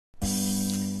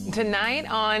Tonight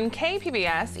on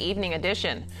KPBS Evening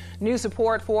Edition, new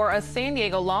support for a San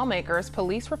Diego lawmaker's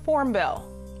police reform bill.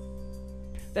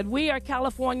 That we are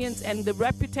Californians and the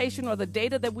reputation or the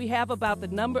data that we have about the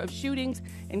number of shootings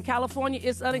in California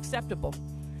is unacceptable.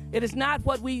 It is not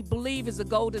what we believe is a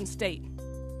golden state.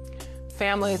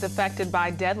 Families affected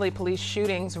by deadly police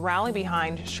shootings rally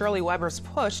behind Shirley Weber's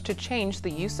push to change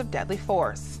the use of deadly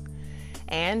force.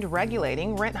 And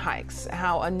regulating rent hikes,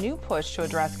 how a new push to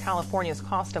address California's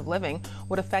cost of living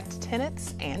would affect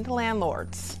tenants and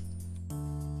landlords.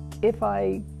 If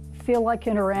I feel like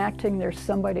interacting, there's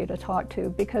somebody to talk to,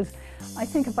 because I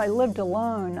think if I lived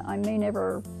alone, I may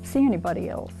never see anybody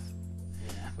else.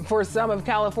 For some of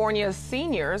California's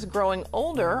seniors, growing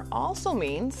older also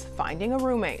means finding a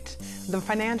roommate. The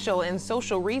financial and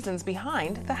social reasons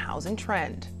behind the housing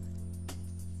trend.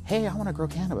 Hey, I want to grow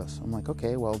cannabis. I'm like,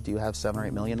 okay, well, do you have 7 or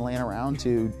 8 million laying around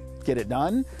to get it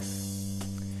done?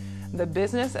 The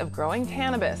business of growing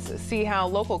cannabis. See how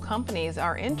local companies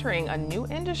are entering a new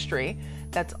industry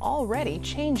that's already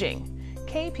changing.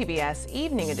 KPBS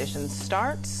Evening Edition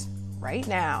starts right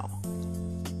now.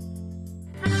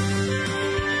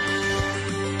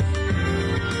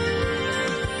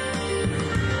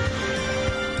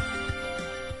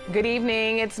 Good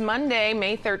evening. It's Monday,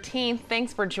 May 13th.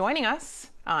 Thanks for joining us.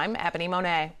 I'm Ebone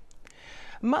Monet.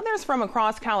 Mothers from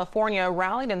across California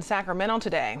rallied in Sacramento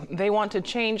today. They want to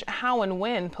change how and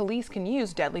when police can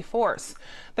use deadly force.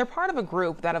 They're part of a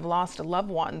group that have lost loved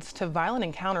ones to violent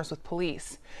encounters with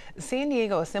police. San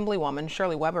Diego Assemblywoman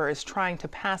Shirley Weber is trying to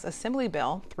pass Assembly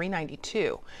Bill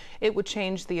 392. It would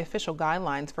change the official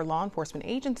guidelines for law enforcement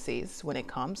agencies when it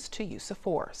comes to use of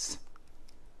force.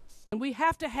 We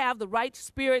have to have the right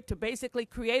spirit to basically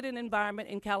create an environment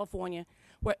in California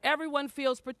where everyone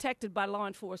feels protected by law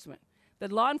enforcement.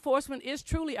 That law enforcement is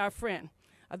truly our friend,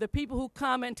 the people who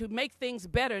come in to make things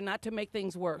better, not to make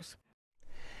things worse.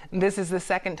 This is the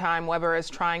second time Weber is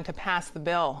trying to pass the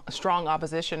bill. A strong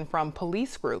opposition from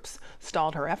police groups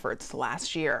stalled her efforts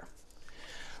last year.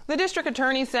 The district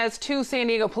attorney says 2 San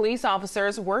Diego police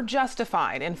officers were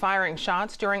justified in firing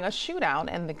shots during a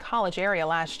shootout in the College area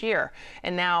last year.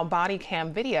 And now body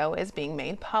cam video is being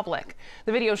made public.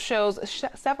 The video shows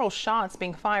several shots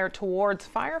being fired towards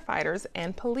firefighters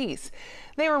and police.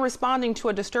 They were responding to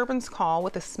a disturbance call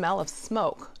with the smell of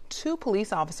smoke. 2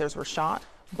 police officers were shot.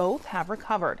 Both have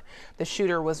recovered. The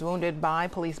shooter was wounded by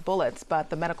police bullets,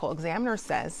 but the medical examiner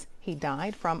says he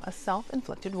died from a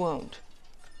self-inflicted wound.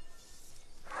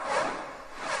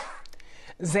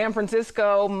 San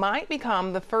Francisco might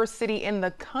become the first city in the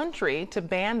country to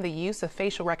ban the use of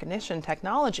facial recognition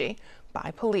technology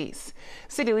by police.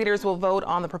 City leaders will vote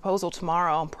on the proposal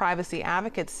tomorrow. Privacy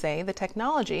advocates say the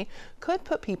technology could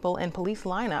put people in police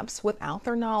lineups without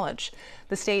their knowledge.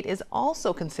 The state is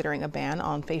also considering a ban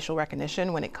on facial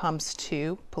recognition when it comes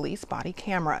to police body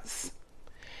cameras.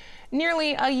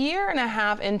 Nearly a year and a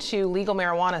half into legal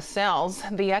marijuana sales,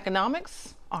 the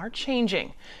economics are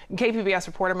changing. KPBS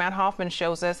reporter Matt Hoffman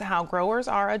shows us how growers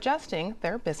are adjusting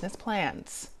their business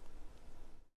plans.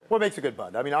 What makes a good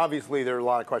bud? I mean, obviously there are a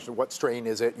lot of questions. What strain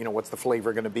is it? You know, what's the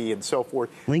flavor going to be and so forth.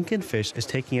 Lincoln Fish is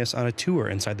taking us on a tour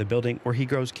inside the building where he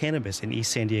grows cannabis in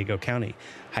East San Diego County.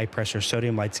 High-pressure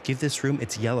sodium lights give this room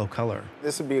its yellow color.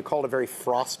 This would be called a very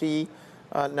frosty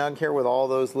nug here with all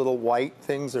those little white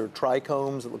things. They're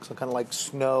trichomes. It looks kind of like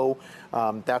snow.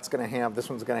 This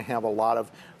one's going to have a lot of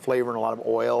flavor and a lot of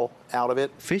oil out of it.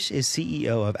 Fish is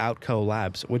CEO of Outco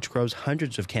Labs, which grows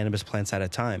hundreds of cannabis plants at a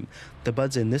time. The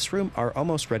buds in this room are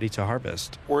almost ready to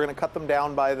harvest. We're going to cut them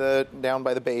down by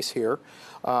the base here,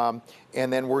 and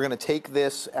then we're going to take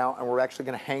this out and we're actually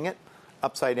going to hang it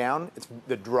upside down.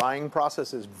 The drying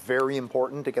process is very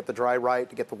important to get the dry right,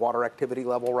 to get the water activity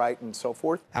level right, and so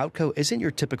forth. Outco isn't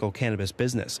your typical cannabis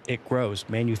business. It grows,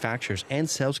 manufactures, and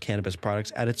sells cannabis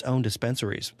products at its own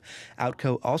dispensaries.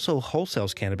 Outco also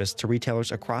wholesales cannabis to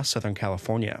retailers across Southern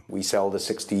California. We sell to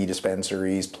 60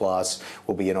 dispensaries plus.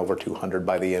 We'll be in over 200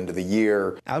 by the end of the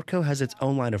year. Outco has its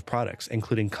own line of products,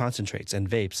 including concentrates and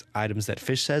vapes, items that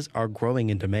Fish says are growing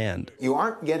in demand. You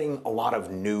aren't getting a lot of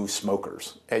new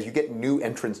smokers. As you get new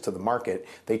entrants to the market,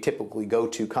 they typically go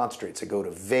to concentrates. They go to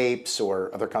vapes or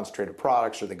other concentrated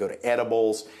products, or they go to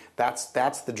edibles. That's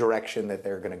the direction that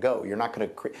they're going to go. You're not going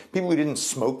to people who didn't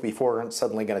smoke before aren't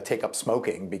suddenly going to take up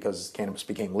smoking because cannabis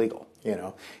became legal, you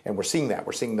know. And we're seeing that.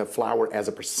 We're seeing the flower as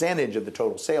a percentage of the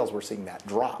total sales. We're seeing that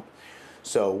drop.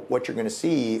 So what you're going to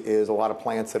see is a lot of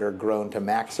plants that are grown to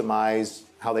maximize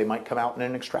how they might come out in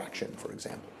an extraction, for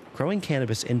example. Growing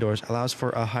cannabis indoors allows for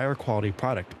a higher quality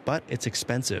product, but it's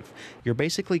expensive. You're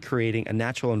basically creating a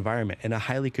natural environment in a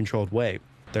highly controlled way.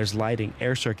 There's lighting,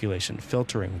 air circulation,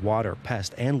 filtering, water,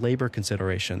 pest, and labor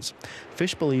considerations.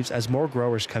 Fish believes as more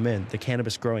growers come in, the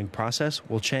cannabis growing process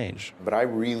will change. But I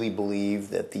really believe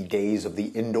that the days of the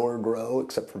indoor grow,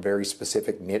 except for very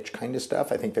specific niche kind of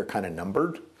stuff, I think they're kind of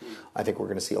numbered. I think we're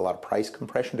going to see a lot of price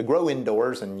compression to grow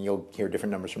indoors, and you'll hear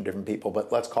different numbers from different people,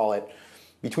 but let's call it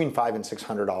between $500 and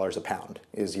 $600 a pound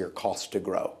is your cost to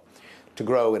grow. To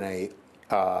grow in a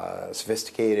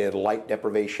sophisticated light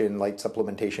deprivation, light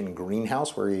supplementation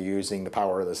greenhouse where you're using the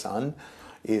power of the sun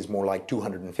is more like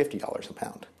 $250 a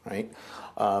pound, right?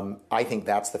 I think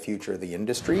that's the future of the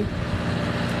industry.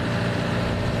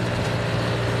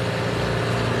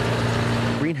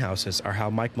 Greenhouses are how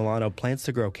Mike Milano plans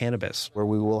to grow cannabis. Where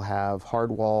we will have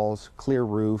hard walls, clear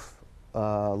roof,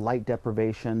 light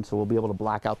deprivation, so we'll be able to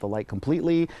black out the light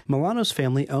completely. Milano's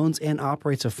family owns and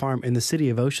operates a farm in the city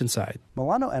of Oceanside.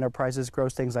 Milano Enterprises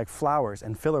grows things like flowers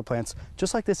and filler plants,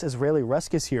 just like this Israeli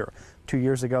Ruscus here. 2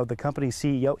 years ago, the company's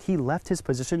CEO, he left his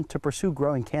position to pursue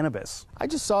growing cannabis. I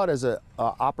just saw it as an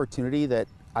opportunity that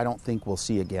I don't think we'll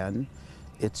see again.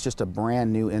 It's just a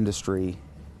brand new industry,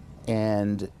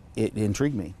 and it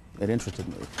intrigued me. It interested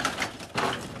me.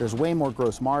 There's way more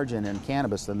gross margin in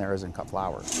cannabis than there is in cut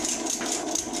flowers.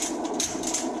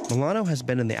 Milano has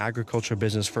been in the agriculture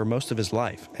business for most of his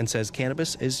life and says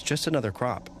cannabis is just another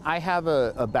crop. I have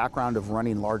a background of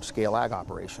running large-scale ag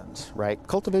operations, right?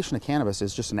 Cultivation of cannabis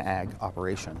is just an ag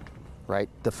operation, right?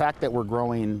 The fact that we're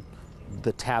growing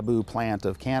the taboo plant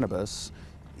of cannabis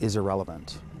is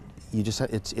irrelevant. You just,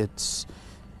 it's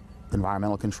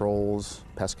environmental controls,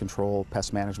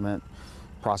 pest management,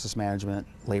 process management,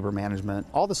 labor management,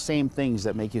 all the same things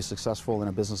that make you successful in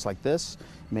a business like this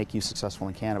make you successful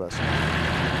in cannabis.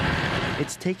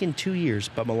 It's taken 2 years,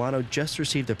 but Milano just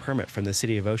received a permit from the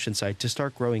city of Oceanside to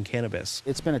start growing cannabis.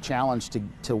 It's been a challenge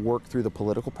to work through the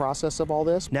political process of all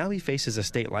this. Now he faces a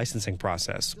state licensing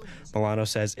process. Milano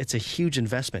says it's a huge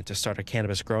investment to start a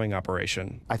cannabis growing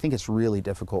operation. I think it's really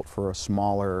difficult for a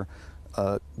smaller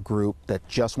group that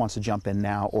just wants to jump in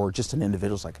now, or just an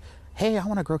individual's like, hey, I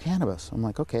want to grow cannabis. I'm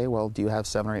like, okay, well, do you have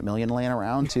 7 or 8 million laying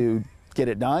around to get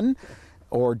it done?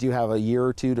 Or do you have a year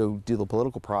or two to do the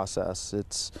political process?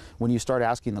 It's when you start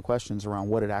asking the questions around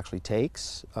what it actually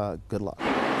takes, good luck.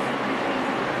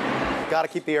 Got to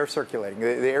keep the air circulating.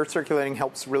 The air circulating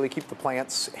helps really keep the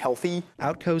plants healthy.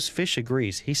 Outco's Fish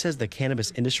agrees. He says the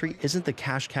cannabis industry isn't the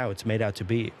cash cow it's made out to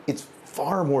be. It's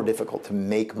far more difficult to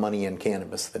make money in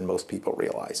cannabis than most people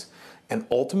realize. And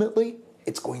ultimately,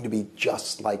 it's going to be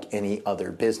just like any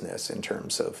other business in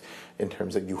terms of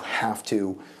you have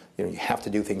to, you have to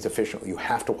do things efficiently. You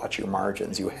have to watch your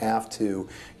margins. You have to,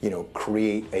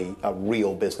 create a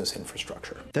real business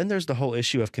infrastructure. Then there's the whole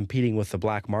issue of competing with the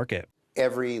black market.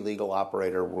 Every legal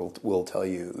operator will tell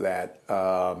you that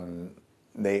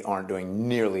they aren't doing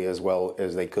nearly as well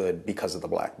as they could because of the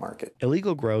black market.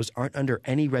 Illegal grows aren't under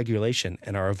any regulation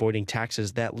and are avoiding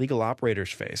taxes that legal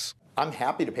operators face. I'm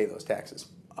happy to pay those taxes.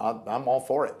 I'm all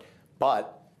for it,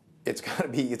 but it's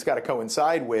got to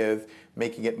coincide with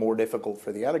making it more difficult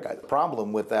for the other guy. The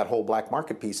problem with that whole black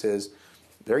market piece is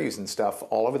they're using stuff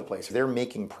all over the place. They're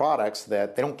making products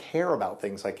that they don't care about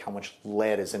things like how much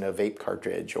lead is in a vape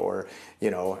cartridge or,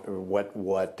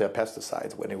 what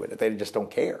pesticides. They just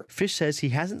don't care. Fish says he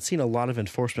hasn't seen a lot of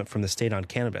enforcement from the state on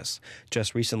cannabis.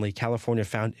 Just recently, California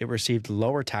found it received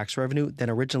lower tax revenue than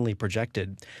originally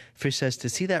projected. Fish says to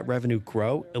see that revenue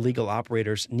grow, illegal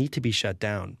operators need to be shut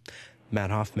down. Matt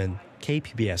Hoffman,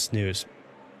 KPBS News.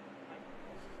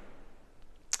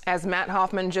 As Matt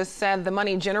Hoffman just said, the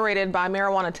money generated by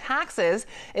marijuana taxes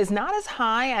is not as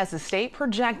high as the state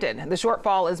projected. The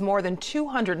shortfall is more than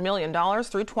 $200 million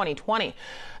through 2020.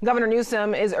 Governor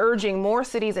Newsom is urging more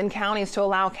cities and counties to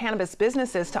allow cannabis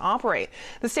businesses to operate.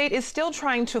 The state is still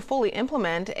trying to fully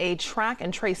implement a track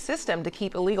and trace system to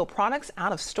keep illegal products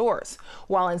out of stores.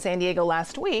 While in San Diego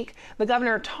last week, the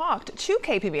governor talked to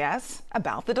KPBS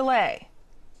about the delay.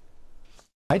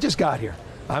 I just got here.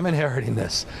 I'm inheriting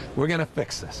this. We're going to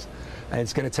fix this. And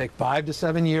it's going to take 5 to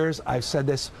 7 years. I've said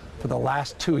this for the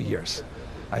last 2 years.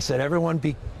 I said, everyone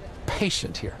be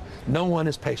patient here. No one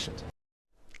is patient.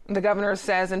 The governor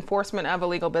says enforcement of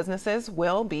illegal businesses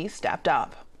will be stepped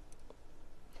up.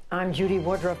 I'm Judy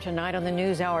Woodruff. Tonight on the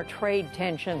NewsHour, trade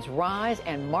tensions rise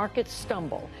and markets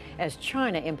stumble as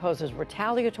China imposes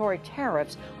retaliatory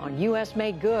tariffs on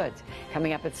U.S.-made goods.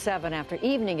 Coming up at 7 after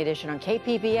Evening Edition on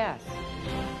KPBS.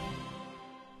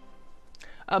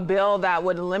 A bill that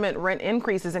would limit rent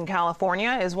increases in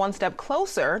California is one step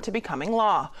closer to becoming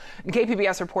law.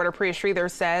 KPBS reporter Priya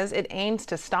Sridhar says it aims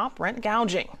to stop rent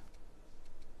gouging.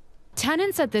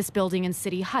 Tenants at this building in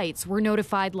City Heights were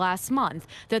notified last month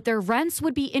that their rents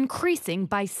would be increasing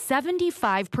by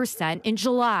 75% in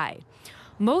July.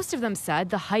 Most of them said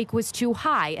the hike was too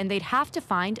high and they'd have to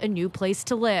find a new place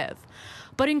to live.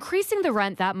 But increasing the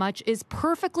rent that much is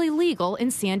perfectly legal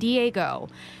in San Diego,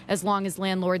 as long as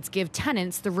landlords give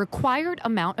tenants the required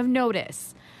amount of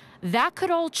notice. That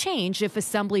could all change if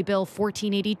Assembly Bill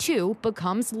 1482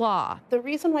 becomes law. The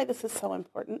reason why this is so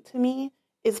important to me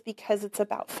is because it's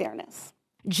about fairness.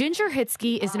 Ginger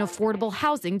Hitsky is an affordable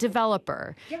housing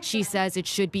developer. She says it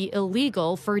should be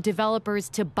illegal for developers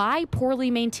to buy poorly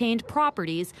maintained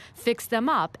properties, fix them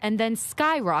up, and then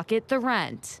skyrocket the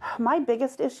rent. My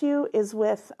biggest issue is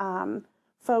with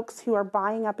folks who are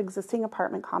buying up existing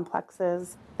apartment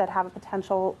complexes that have a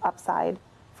potential upside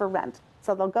for rent.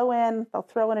 So they'll go in, they'll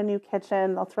throw in a new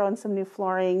kitchen, they'll throw in some new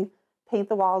flooring, paint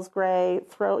the walls gray,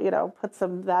 put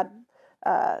some that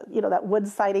wood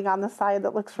siding on the side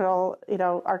that looks real,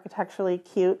 architecturally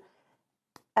cute,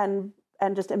 and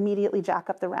just immediately jack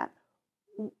up the rent.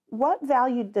 What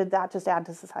value did that just add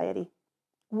to society?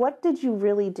 What did you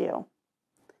really do?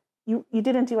 You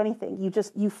didn't do anything.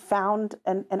 You found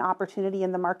an opportunity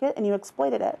in the market and you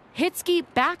exploited it. Hitsky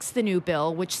backs the new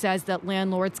bill, which says that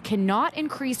landlords cannot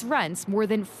increase rents more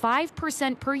than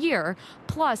 5% per year,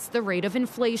 plus the rate of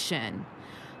inflation.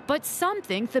 But some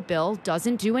think the bill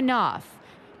doesn't do enough.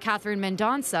 Catherine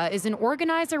Mendonça is an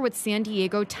organizer with San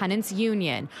Diego Tenants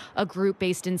Union, a group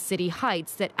based in City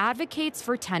Heights that advocates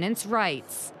for tenants'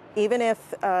 rights. Even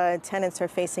if tenants are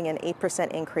facing an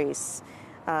 8% increase,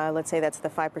 let's say that's the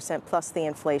 5% plus the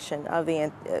inflation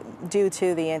due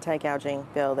to the anti-gouging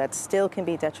bill, that still can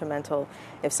be detrimental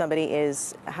if somebody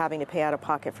is having to pay out of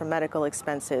pocket for medical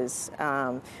expenses,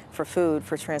 for food,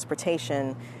 for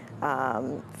transportation,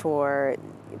 for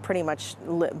pretty much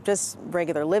just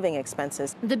regular living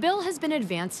expenses. The bill has been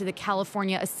advanced to the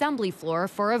California Assembly floor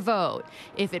for a vote.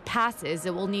 If it passes,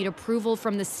 it will need approval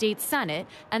from the state Senate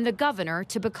and the governor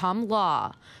to become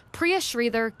law. Priya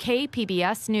Sridhar,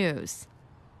 KPBS News.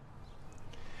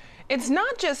 It's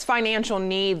not just financial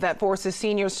need that forces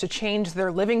seniors to change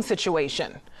their living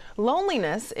situation.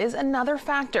 Loneliness is another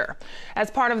factor. As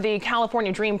part of the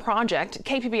California Dream Project,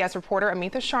 KPBS reporter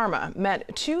Amita Sharma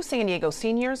met two San Diego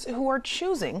seniors who are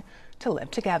choosing to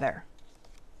live together.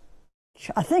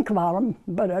 I think about them,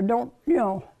 but I don't,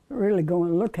 really go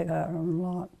and look at them a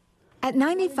lot. At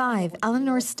 95,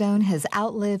 Eleanor Stone has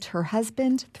outlived her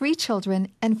husband, 3 children,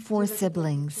 and 4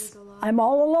 siblings. I'm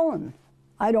all alone.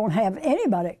 I don't have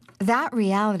anybody. That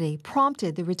reality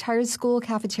prompted the retired school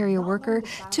cafeteria worker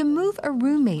to move a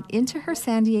roommate into her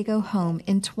San Diego home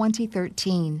in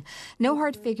 2013. No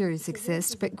hard figures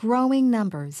exist, but growing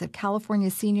numbers of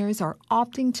California seniors are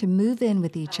opting to move in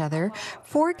with each other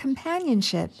for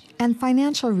companionship and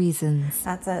financial reasons.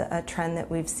 That's a trend that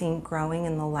we've seen growing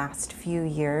in the last few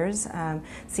years.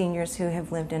 Seniors who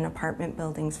have lived in apartment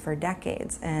buildings for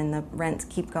decades and the rents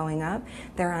keep going up,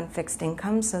 they're on fixed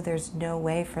income, so there's no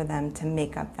way for them to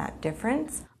make up that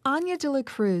difference. Anya De La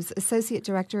Cruz, Associate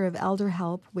Director of Elder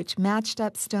Help, which matched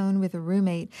up Stone with a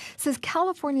roommate, says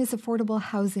California's affordable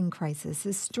housing crisis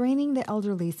is straining the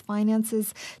elderly's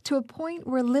finances to a point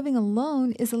where living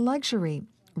alone is a luxury.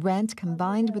 Rent,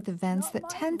 combined with events that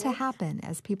tend to happen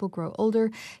as people grow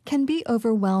older, can be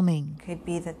overwhelming. It could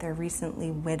be that they're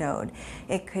recently widowed.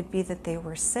 It could be that they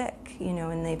were sick,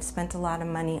 and they've spent a lot of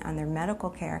money on their medical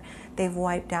care. They've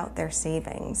wiped out their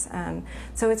savings.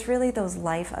 So it's really those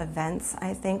life events.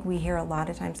 I think we hear a lot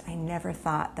of times, I never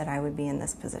thought that I would be in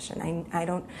this position. I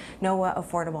don't know what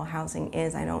affordable housing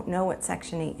is. I don't know what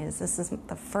Section 8 is. This is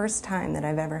the first time that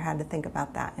I've ever had to think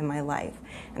about that in my life.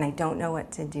 And I don't know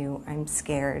what to do. I'm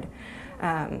scared.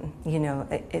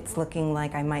 It's looking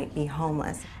like I might be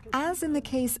homeless. As in the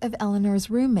case of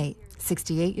Eleanor's roommate,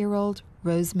 68-year-old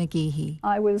Rose McGeehee.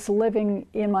 I was living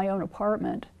in my own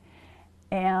apartment,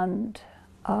 and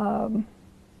I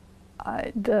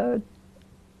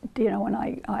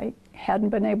hadn't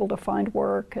been able to find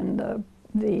work, and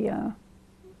the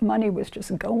money was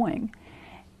just going,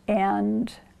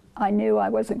 and I knew I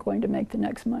wasn't going to make the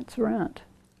next month's rent.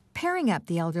 Pairing up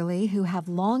the elderly who have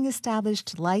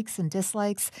long-established likes and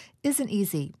dislikes isn't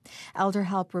easy. Elder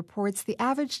Help reports the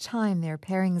average time their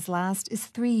pairings last is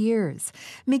 3 years.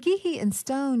 McGeehee and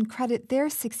Stone credit their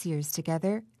 6 years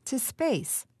together to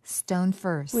space, Stone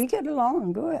first. We get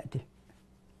along good.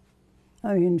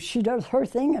 I mean, she does her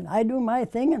thing, and I do my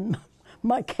thing, and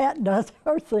my cat does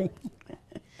her thing.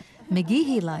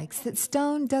 McGeehee likes that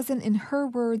Stone doesn't, in her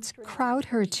words, crowd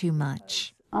her too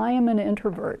much. I am an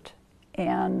introvert,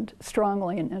 and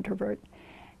strongly an introvert.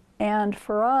 And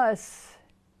for us,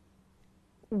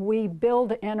 we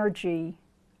build energy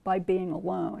by being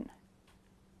alone.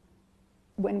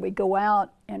 When we go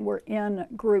out and we're in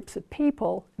groups of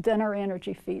people, then our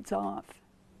energy feeds off.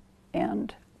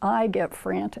 And I get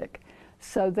frantic.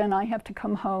 So then I have to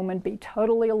come home and be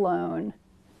totally alone,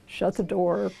 shut the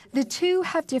door. The two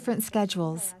have different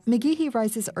schedules. McGeehee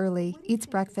rises early, eats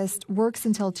breakfast, works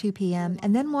until 2 p.m.,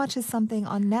 and then watches something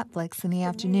on Netflix in the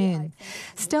afternoon.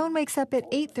 Stone wakes up at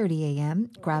 8:30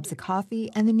 a.m., grabs a coffee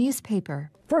and the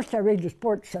newspaper. First I read the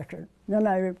sports section, then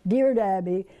I read Dear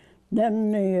Abby,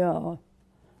 then the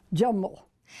Jumble.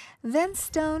 Then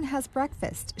Stone has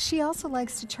breakfast. She also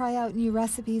likes to try out new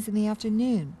recipes in the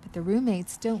afternoon, but the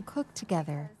roommates don't cook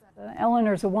together.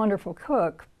 Eleanor's a wonderful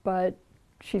cook, but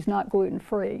she's not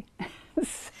gluten-free.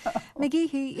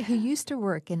 McGeehee, who used to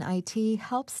work in IT,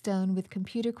 helps Stone with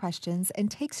computer questions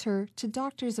and takes her to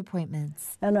doctor's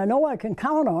appointments. And I know I can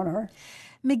count on her.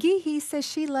 McGeehee says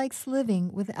she likes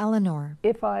living with Eleanor.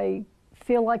 If I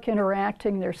feel like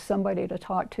interacting, there's somebody to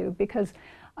talk to, because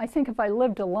I think if I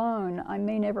lived alone, I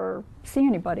may never see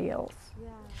anybody else. Yeah.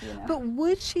 You know? But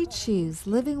would she choose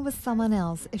living with someone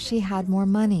else if she had more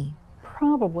money?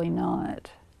 Probably not.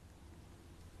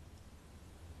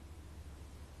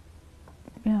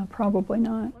 Yeah, probably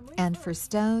not. And for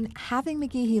Stone, having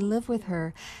McGeehee live with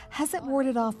her hasn't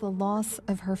warded off the loss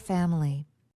of her family.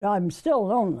 I'm still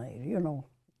lonely, you know.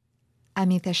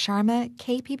 Amita Sharma,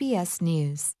 KPBS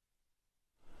News.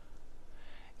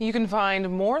 You can find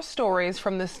more stories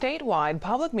from the statewide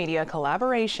public media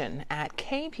collaboration at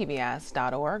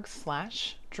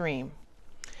kpbs.org/dream.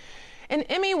 An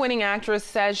Emmy-winning actress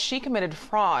says she committed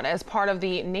fraud as part of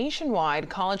the nationwide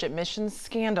college admissions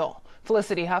scandal.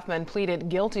 Felicity Huffman pleaded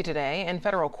guilty today in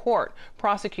federal court.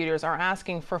 Prosecutors are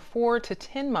asking for 4 to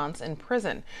 10 months in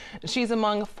prison. She's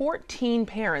among 14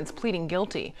 parents pleading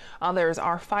guilty. Others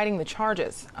are fighting the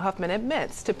charges. Huffman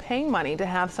admits to paying money to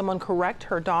have someone correct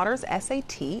her daughter's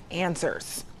SAT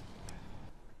answers.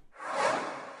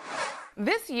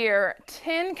 This year,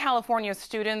 10 California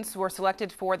students were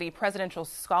selected for the Presidential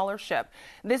Scholarship.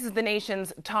 This is the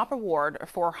nation's top award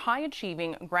for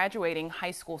high-achieving graduating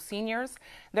high school seniors.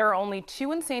 There are only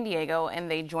 2 in San Diego, and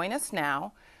they join us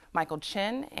now. Michael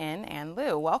Chin and Ann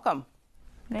Liu, welcome.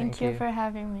 Thank you for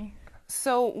having me.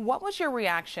 So what was your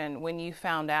reaction when you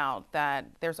found out that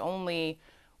there's only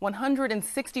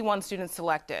 161 students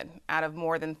selected out of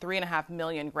more than 3.5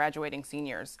 million graduating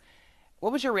seniors?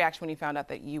 What was your reaction when you found out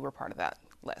that you were part of that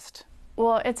list?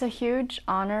 Well, it's a huge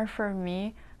honor for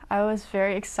me. I was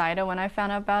very excited when I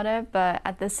found out about it, but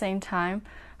at the same time,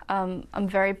 I'm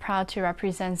very proud to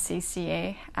represent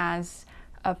CCA as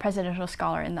a presidential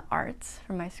scholar in the arts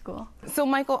for my school. So,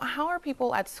 Michael, how are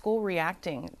people at school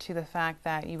reacting to the fact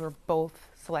that you were both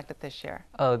selected this year?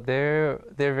 Oh, they're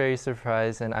very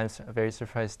surprised, and I'm very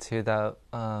surprised too that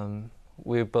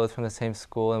we're both from the same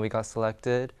school and we got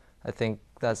selected. I think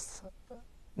that's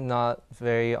not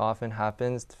very often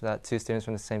happens that 2 students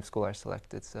from the same school are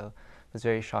selected, so it was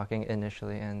very shocking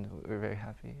initially, and we're very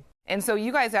happy. And so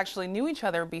you guys actually knew each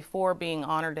other before being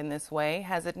honored in this way.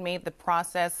 Has it made the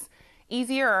process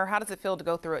easier, or how does it feel to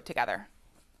go through it together?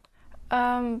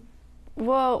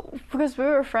 Well, because we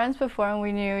were friends before and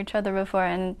we knew each other before,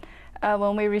 and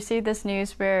when we received this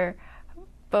news, we're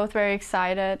both very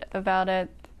excited about it.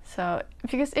 So,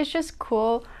 because it's just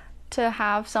cool to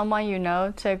have someone you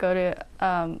know to go to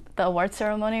the award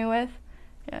ceremony with.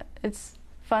 Yeah, it's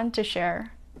fun to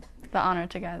share the honor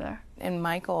together. And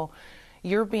Michael,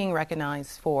 you're being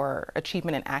recognized for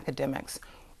achievement in academics.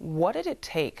 What did it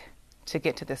take to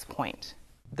get to this point?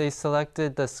 They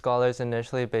selected the scholars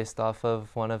initially based off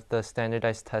of one of the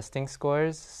standardized testing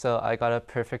scores. So I got a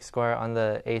perfect score on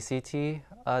the ACT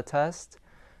test.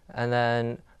 And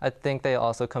then I think they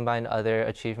also combined other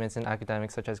achievements in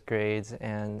academics, such as grades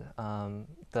and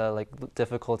the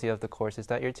difficulty of the courses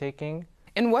that you're taking.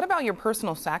 And what about your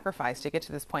personal sacrifice to get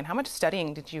to this point? How much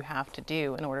studying did you have to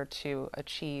do in order to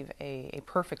achieve a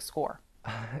perfect score?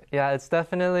 Yeah, it's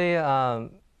definitely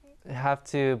have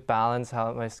to balance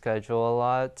out my schedule a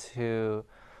lot to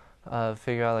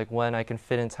figure out when I can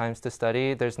fit in times to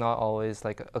study. There's not always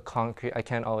a concrete, I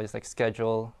can't always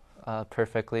schedule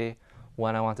perfectly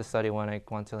when I want to study, when I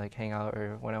want to hang out,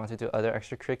 or when I want to do other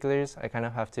extracurriculars. I kind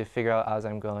of have to figure out as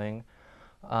I'm going.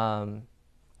 So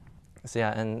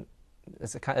yeah, and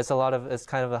it's kind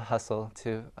of a hustle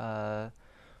to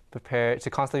prepare, to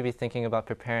constantly be thinking about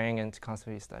preparing and to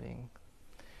constantly be studying.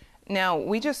 Now,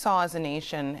 we just saw as a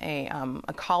nation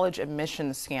a college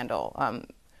admissions scandal.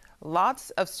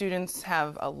 Lots of students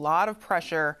have a lot of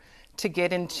pressure to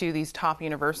get into these top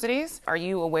universities. Are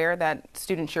you aware that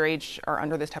students your age are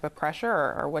under this type of pressure,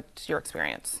 or what's your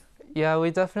experience? Yeah,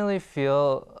 we definitely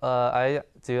feel, I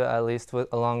do at least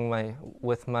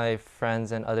with my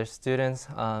friends and other students,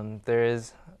 there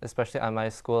is, especially at my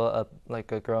school, a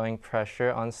growing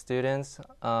pressure on students.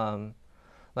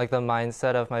 Like the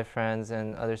mindset of my friends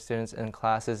and other students in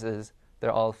classes is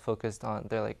they're all focused on,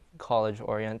 they're like college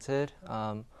oriented.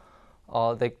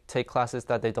 They take classes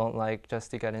that they don't like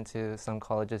just to get into some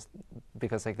colleges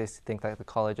because like they think that the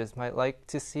colleges might like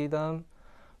to see them.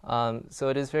 So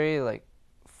it is very like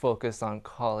focused on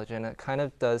college, and it kind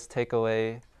of does take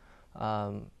away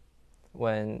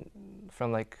when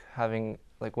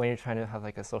you're trying to have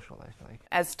like a social life.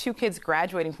 As two kids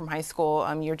graduating from high school,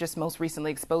 you're just most recently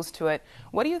exposed to it.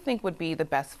 What do you think would be the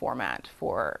best format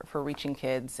for reaching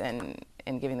kids and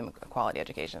giving them a quality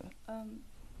education?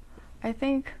 I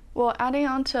think, well, adding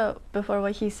on to before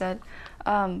what he said,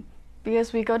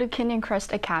 because we go to Canyon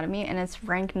Crest Academy and it's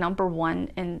ranked #1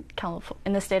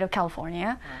 in the state of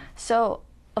California. So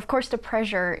of course the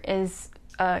pressure is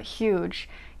huge,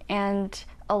 and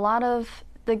a lot of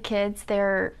the kids,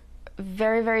 they're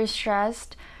very, very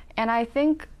stressed. And I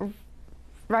think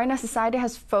right now society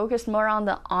has focused more on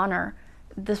the honor,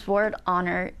 this word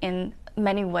honor, in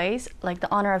many ways, like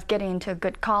the honor of getting into a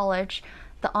good college,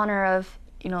 the honor of,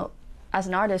 as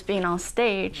an artist being on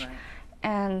stage. Right.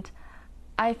 And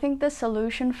I think the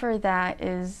solution for that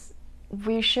is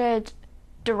we should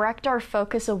direct our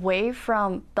focus away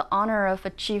from the honor of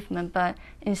achievement, but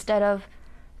instead of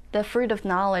the fruit of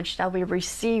knowledge that we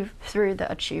receive through the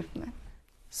achievement.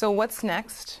 So what's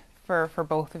next for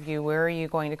both of you? Where are you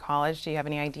going to college? Do you have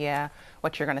any idea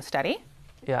what you're going to study?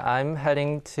 Yeah, I'm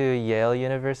heading to Yale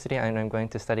University, and I'm going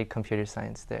to study computer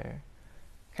science there.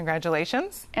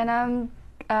 Congratulations. And I'm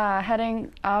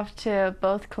heading off to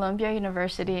both Columbia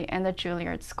University and the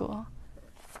Juilliard School.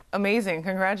 Amazing,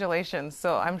 congratulations.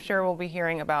 So I'm sure we'll be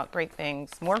hearing about great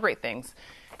things, more great things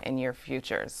in your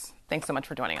futures. Thanks so much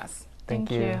for joining us.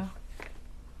 Thank you.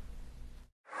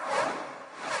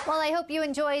 Well, I hope you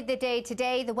enjoyed the day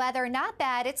today. The weather, not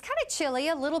bad. It's kind of chilly,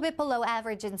 a little bit below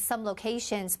average in some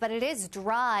locations, but it is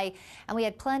dry, and we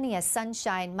had plenty of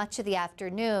sunshine much of the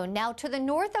afternoon. Now, to the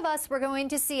north of us, we're going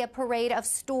to see a parade of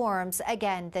storms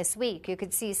again this week. You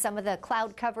could see some of the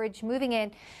cloud coverage moving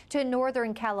in to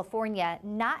northern California,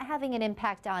 not having an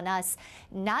impact on us,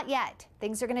 not yet.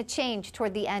 Things are going to change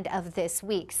toward the end of this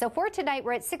week. So for tonight,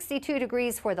 we're at 62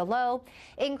 degrees for the low,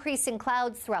 increasing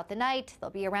clouds throughout the night.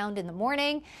 They'll be around in the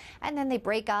morning, and then they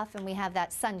break off and we have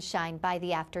that sunshine by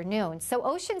the afternoon. So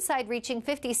Oceanside reaching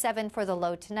 57 for the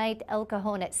low tonight, El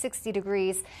Cajon at 60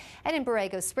 degrees, and in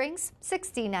Borrego Springs,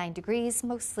 69 degrees,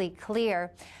 mostly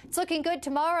clear. It's looking good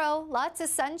tomorrow. Lots of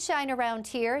sunshine around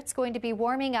here. It's going to be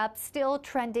warming up, still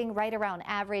trending right around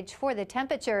average for the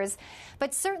temperatures,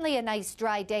 but certainly a nice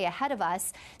dry day ahead of us.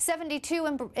 72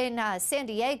 in San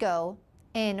Diego.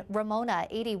 In Ramona,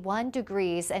 81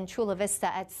 degrees, and Chula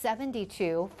Vista at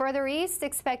 72. Further east,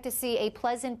 expect to see a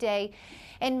pleasant day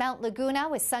in Mount Laguna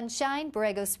with sunshine.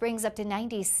 Borrego Springs up to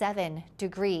 97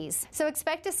 degrees. So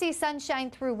expect to see sunshine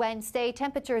through Wednesday.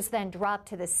 Temperatures then drop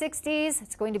to the 60s.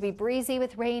 It's going to be breezy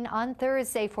with rain on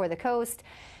Thursday for the coast.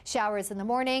 Showers in the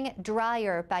morning,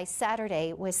 drier by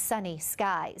Saturday with sunny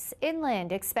skies.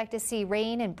 Inland, expect to see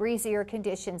rain and breezier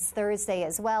conditions Thursday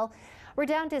as well. We're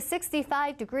down to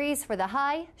 65 degrees for the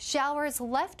high. Showers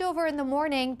left over in the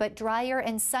morning, but drier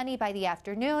and sunny by the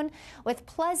afternoon, with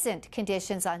pleasant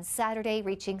conditions on Saturday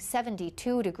reaching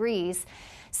 72 degrees.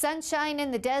 Sunshine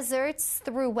in the deserts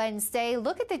through Wednesday.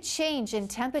 Look at the change in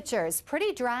temperatures.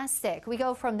 Pretty drastic. We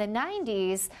go from the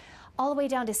 90s all the way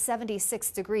down to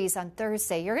 76 degrees on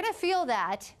Thursday. You're going to feel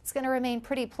that. It's going to remain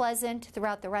pretty pleasant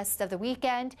throughout the rest of the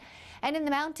weekend. And in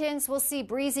the mountains, we'll see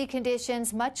breezy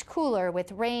conditions, much cooler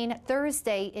with rain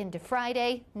Thursday into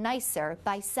Friday, nicer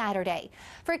by Saturday.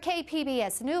 For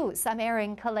KPBS News, I'm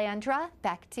Erin Calandra.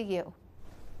 Back to you.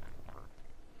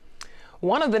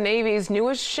 One of the Navy's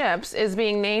newest ships is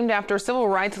being named after civil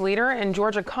rights leader and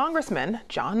Georgia Congressman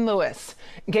John Lewis.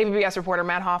 KPBS reporter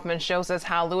Matt Hoffman shows us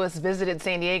how Lewis visited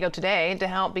San Diego today to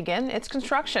help begin its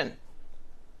construction.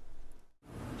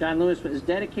 John Lewis has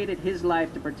dedicated his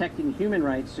life to protecting human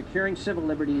rights, securing civil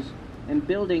liberties, and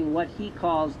building what he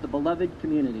calls the beloved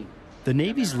community. The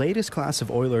Navy's latest class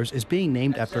of oilers is being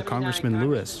named after Congressman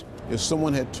Lewis. If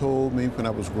someone had told me when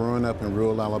I was growing up in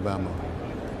rural Alabama,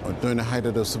 or during the height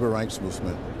of the civil rights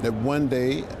movement, that one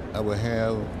day I would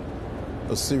have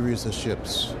a series of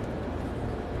ships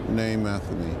named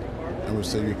after me, I would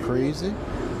say, "You're crazy?"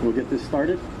 We'll get this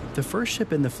started. The first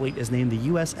ship in the fleet is named the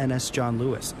USNS John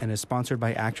Lewis and is sponsored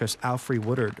by actress Alfre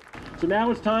Woodard. So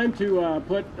now it's time to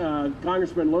put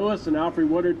Congressman Lewis and Alfre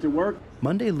Woodard to work.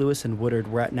 Monday, Lewis and Woodard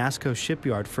were at NASCO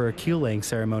shipyard for a keel laying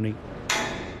ceremony.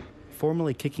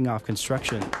 formally kicking off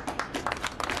construction.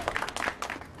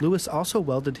 Lewis also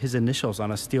welded his initials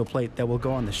on a steel plate that will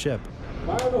go on the ship.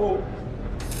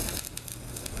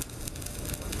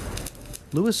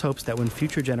 Lewis hopes that when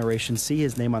future generations see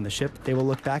his name on the ship, they will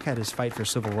look back at his fight for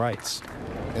civil rights.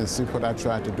 And see what I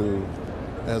tried to do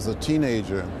as a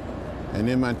teenager and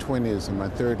in my 20s and my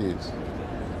 30s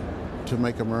to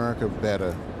make America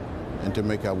better and to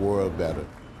make our world better.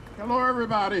 Hello,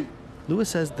 everybody. Lewis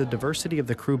says the diversity of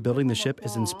the crew building the ship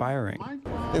is inspiring.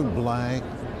 They're black,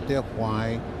 they're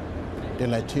white, they're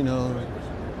Latino,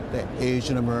 they're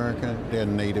Asian American, they're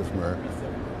Native American.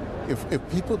 If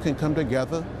people can come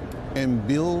together and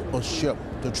build a ship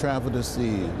to travel the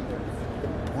sea,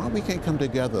 why we can't come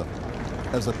together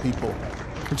as a people?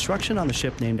 Construction on the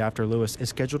ship named after Lewis is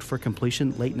scheduled for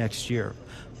completion late next year.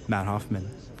 Matt Hoffman,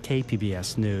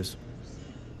 KPBS News.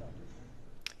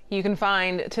 You can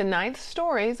find tonight's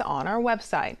stories on our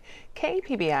website,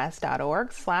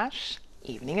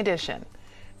 kpbs.org/evening edition.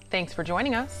 Thanks for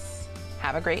joining us.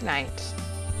 Have a great night.